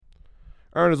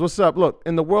Ernest, what's up? Look,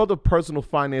 in the world of personal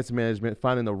finance management,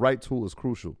 finding the right tool is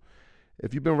crucial.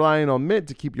 If you've been relying on Mint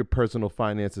to keep your personal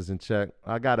finances in check,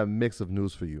 I got a mix of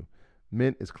news for you.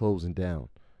 Mint is closing down.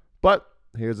 But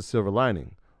here's a silver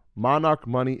lining. Monarch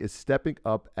Money is stepping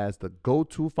up as the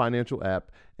go-to financial app,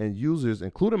 and users,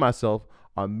 including myself,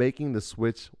 are making the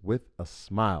switch with a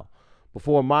smile.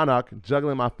 Before Monarch,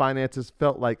 juggling my finances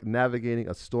felt like navigating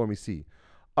a stormy sea.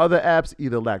 Other apps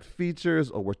either lacked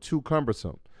features or were too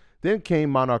cumbersome. Then came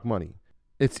Monarch Money.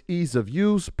 Its ease of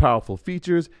use, powerful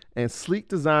features, and sleek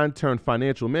design turned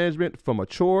financial management from a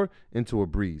chore into a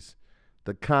breeze.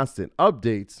 The constant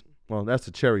updates, well, that's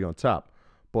the cherry on top.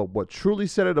 But what truly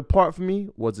set it apart for me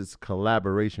was its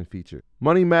collaboration feature.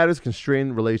 Money matters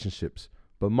constrain relationships,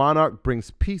 but Monarch brings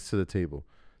peace to the table.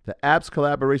 The app's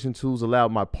collaboration tools allow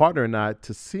my partner and I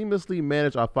to seamlessly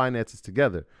manage our finances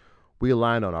together. We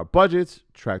aligned on our budgets,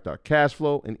 tracked our cash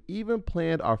flow, and even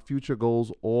planned our future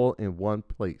goals all in one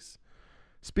place.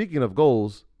 Speaking of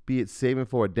goals, be it saving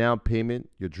for a down payment,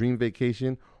 your dream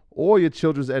vacation, or your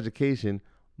children's education,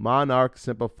 Monarch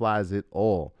simplifies it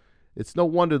all. It's no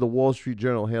wonder the Wall Street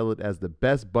Journal hailed it as the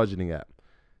best budgeting app.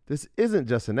 This isn't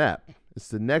just an app. It's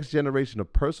the next generation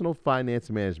of personal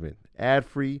finance management,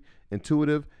 ad-free,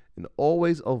 intuitive, and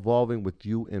always evolving with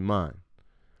you in mind.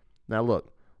 Now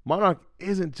look, Monarch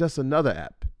isn't just another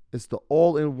app. It's the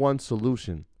all-in-one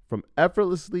solution. From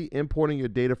effortlessly importing your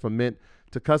data from Mint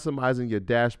to customizing your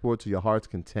dashboard to your heart's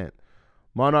content.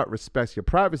 Monarch respects your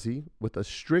privacy with a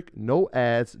strict no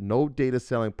ads, no data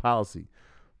selling policy.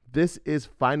 This is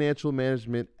financial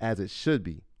management as it should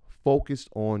be, focused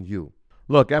on you.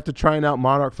 Look, after trying out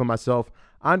Monarch for myself,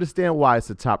 I understand why it's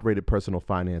the top-rated personal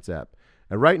finance app.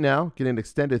 And right now, get an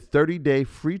extended 30-day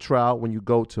free trial when you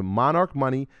go to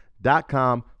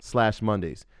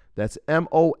monarchmoney.com/Mondays. That's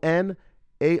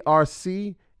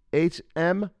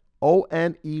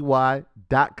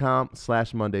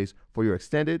monarchmoney.com/Mondays for your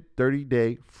extended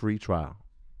 30-day free trial.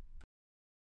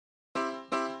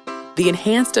 The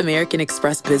Enhanced American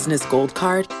Express Business Gold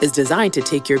Card is designed to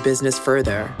take your business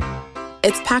further.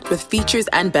 It's packed with features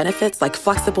and benefits like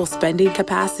flexible spending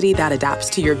capacity that adapts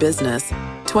to your business,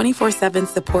 24/7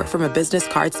 support from a business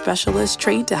card specialist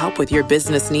trained to help with your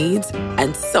business needs,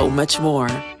 and so much more.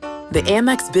 The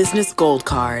Amex Business Gold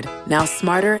Card, now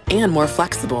smarter and more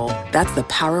flexible. That's the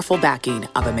powerful backing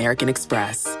of American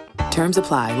Express. Terms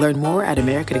apply. Learn more at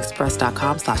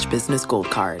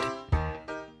americanexpress.com/businessgoldcard.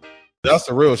 That's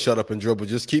the real shut up and dribble.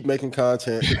 Just keep making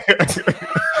content.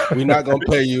 We're not gonna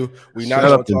pay you. We're not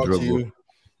gonna talk to you.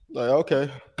 Like, okay,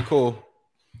 cool.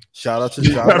 Shout out to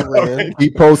John Moran.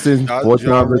 Keep posting 4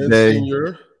 times a day.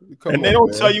 And they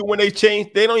don't tell you when they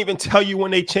change. They don't even tell you when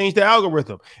they change the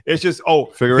algorithm. It's just,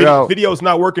 figure it out. Video's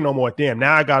not working no more. Damn,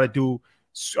 now I gotta do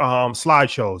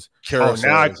slideshows. Now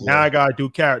I gotta do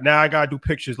carrot. Now I gotta do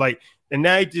pictures. Like, and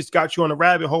now it just got you on a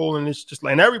rabbit hole, and it's just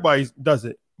like, and everybody does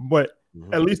it, but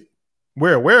at least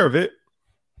we're aware of it.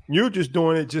 You're just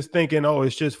doing it, just thinking, oh,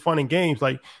 it's just fun and games.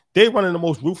 Like, they running the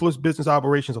most ruthless business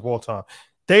operations of all time.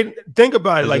 They think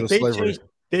about it, like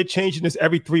they're changing this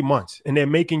every 3 months, and they're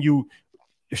making you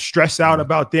stress out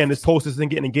about, damn, this post isn't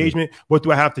getting engagement. What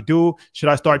do I have to do? Should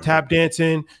I start tap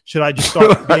dancing? Should I just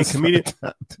start being a comedian?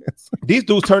 These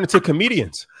dudes turn into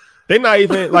comedians. They're not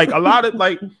even like a lot of,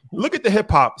 like, look at the hip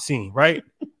hop scene, right?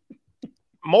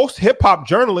 Most hip hop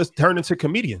journalists turn into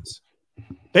comedians.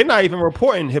 They're not even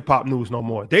reporting hip hop news no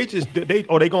more. They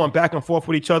going back and forth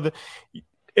with each other.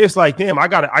 It's like, damn, I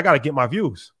gotta get my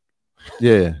views.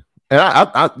 Yeah. And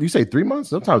I you say 3 months?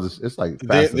 Sometimes it's like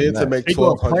they to make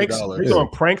 $1,200. They're doing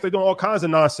pranks. They're doing all kinds of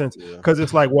nonsense because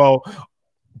it's like, well,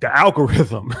 the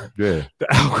algorithm. Yeah.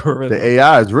 The algorithm. The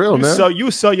AI is real, man. So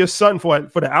you sell your son for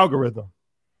the algorithm.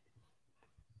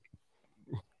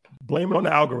 Blame it on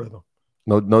the algorithm.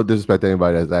 No disrespect to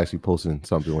anybody that's actually posting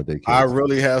something with their kids. I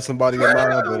really have somebody in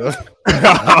mind, but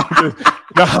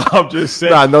I'm just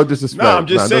saying. Nah, no disrespect. I'm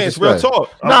just saying, it's real talk.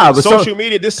 But social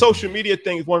media, this social media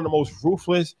thing is one of the most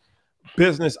ruthless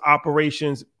business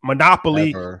operations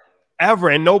monopoly ever.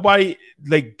 And nobody,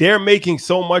 like, they're making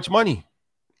so much money.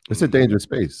 It's a dangerous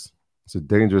space. It's a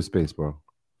dangerous space, bro.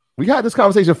 We had this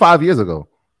conversation 5 years ago,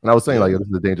 and I was saying, like, this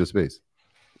is a dangerous space.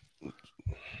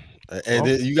 And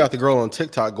then you got the girl on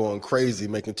TikTok going crazy,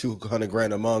 making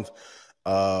 $200,000 a month,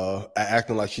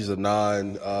 acting like she's a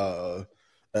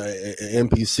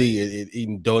NPC and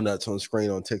eating donuts on screen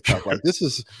on TikTok. Like, this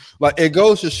is like, it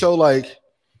goes to show, like,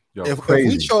 if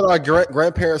we showed our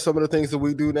grandparents some of the things that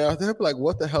we do now, they'd be like,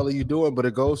 what the hell are you doing? But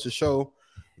it goes to show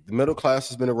the middle class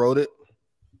has been eroded.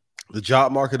 The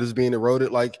job market is being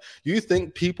eroded. Like, you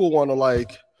think people want to,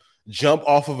 like, jump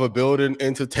off of a building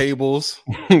into tables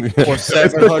for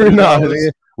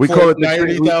 $700? We call it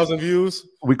 90,000 views.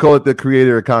 We call it the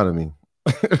creator economy.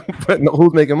 But no,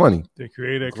 who's making money? The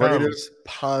creator economy. Greatest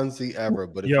Ponzi ever.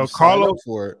 But if Yo, you sign up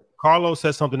for it, Carlos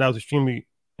said something that was extremely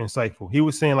insightful. He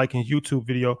was saying, like in YouTube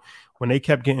video, when they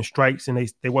kept getting strikes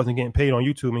and they wasn't getting paid on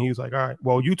YouTube, and he was like, all right,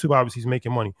 well, YouTube obviously is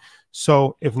making money.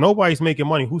 So if nobody's making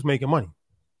money, who's making money?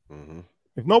 Mm-hmm.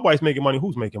 If nobody's making money,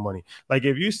 who's making money? Like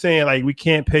if you're saying like we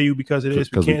can't pay you because of this,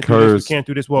 we can't do this, we can't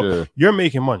do this. Well, you're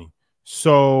making money.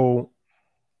 So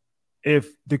if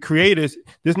the creators,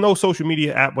 there's no social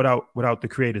media app without the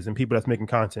creators and people that's making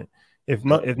content.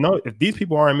 If these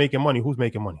people aren't making money, who's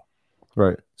making money?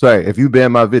 Right. So hey, if you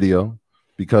ban my video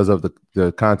because of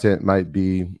the content might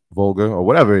be vulgar or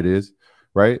whatever it is,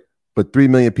 right? But 3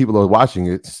 million people are watching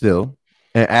it still,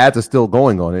 and ads are still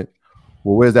going on it.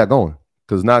 Well, where's that going?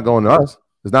 Because it's not going to us.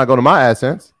 It's not going to my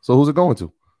AdSense. So who's it going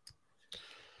to?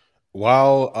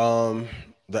 While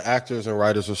the actors and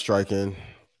writers are striking,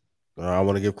 I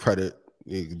want to give credit.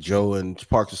 Joe and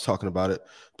Parks was talking about it.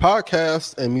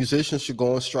 Podcasts and musicians should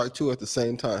go on strike too at the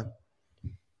same time.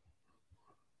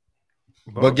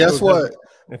 But guess what?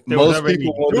 Most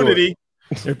people won't do it.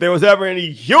 If there was ever any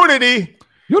unity.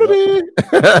 Somebody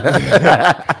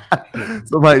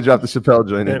dropped the Chappelle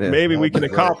joint in there. Maybe we can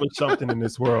accomplish something in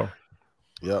this world.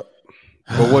 Yep.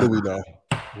 But what do we know?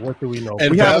 What do we know?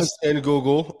 Invest in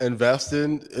Google. Invest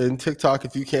in TikTok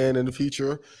if you can in the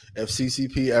future. If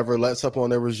CCP ever lets up on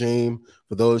their regime,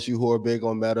 for those of you who are big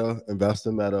on Meta, invest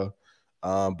in Meta.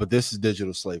 But this is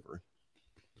digital slavery.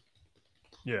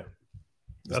 Yeah.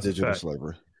 It's digital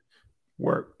slavery.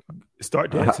 Work.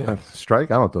 Start dancing.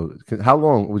 Strike? I don't know. How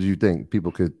long would you think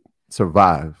people could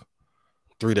survive?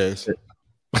 3 days.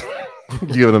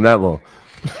 Giving them that long.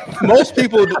 Most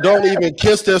people don't even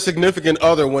kiss their significant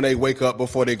other when they wake up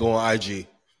before they go on IG.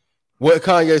 What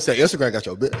Kanye say? Instagram got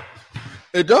your bitch.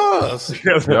 It does.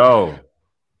 Yo.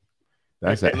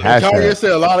 That's a hashtag. Kanye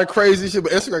said a lot of crazy shit,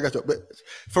 but Instagram got your bitch.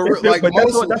 For real, like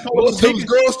most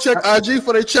girls check IG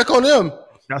before they check on them.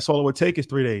 That's all it would take is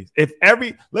 3 days. If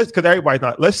because everybody's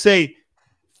not, let's say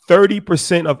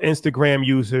 30% of Instagram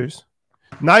users,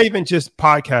 not even just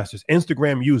podcasters,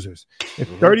 Instagram users. If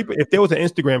there was an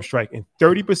Instagram strike and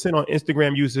 30% on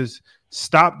Instagram users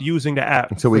stopped using the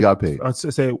app until we got paid.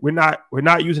 Say we're not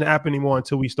using the app anymore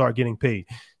until we start getting paid.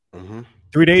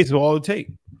 3 days is all it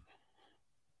takes.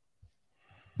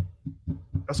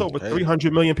 That's over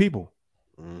 300 million people.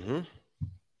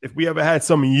 If we ever had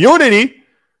some unity,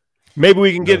 maybe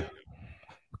we can get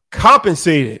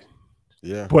compensated.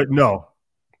 Yeah. But no.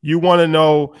 You want to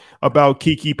know about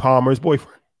Keke Palmer's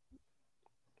boyfriend.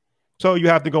 So you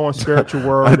have to go on Spiritual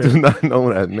World. I do not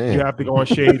know that, man. You have to go on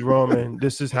Shade Room, and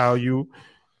this is how you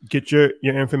get your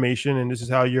information, and this is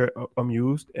how you're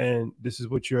amused, and this is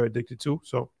what you're addicted to.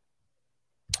 So,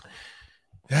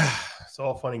 yeah, it's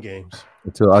all fun and games.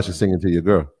 Until I should sing it to your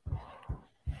girl.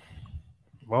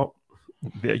 Well,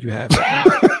 there you have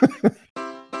it.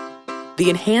 The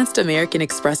Enhanced American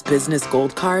Express Business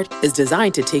Gold Card is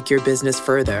designed to take your business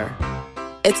further.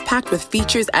 It's packed with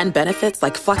features and benefits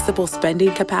like flexible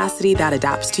spending capacity that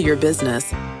adapts to your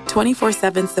business,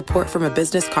 24/7 support from a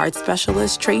business card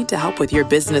specialist trained to help with your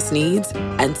business needs,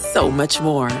 and so much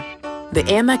more. The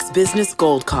Amex Business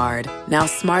Gold Card, now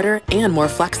smarter and more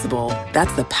flexible.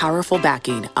 That's the powerful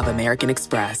backing of American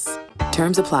Express.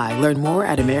 Terms apply. Learn more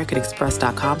at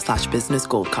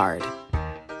americanexpress.com/businessgoldcard.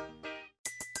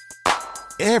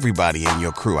 Everybody in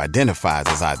your crew identifies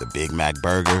as either Big Mac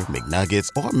Burger, McNuggets,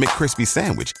 or McCrispy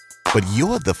Sandwich. But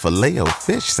you're the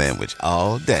Filet-O-Fish Sandwich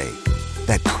all day.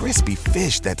 That crispy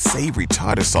fish, that savory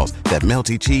tartar sauce, that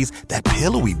melty cheese, that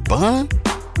pillowy bun.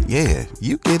 Yeah,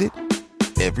 you get it.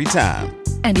 Every time.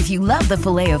 And if you love the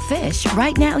Filet-O-Fish,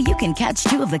 right now you can catch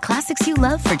two of the classics you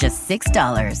love for just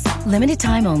 $6. Limited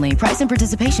time only. Price and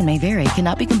participation may vary.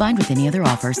 Cannot be combined with any other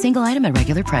offer. Single item at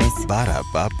regular price.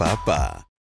 Ba-da-ba-ba-ba.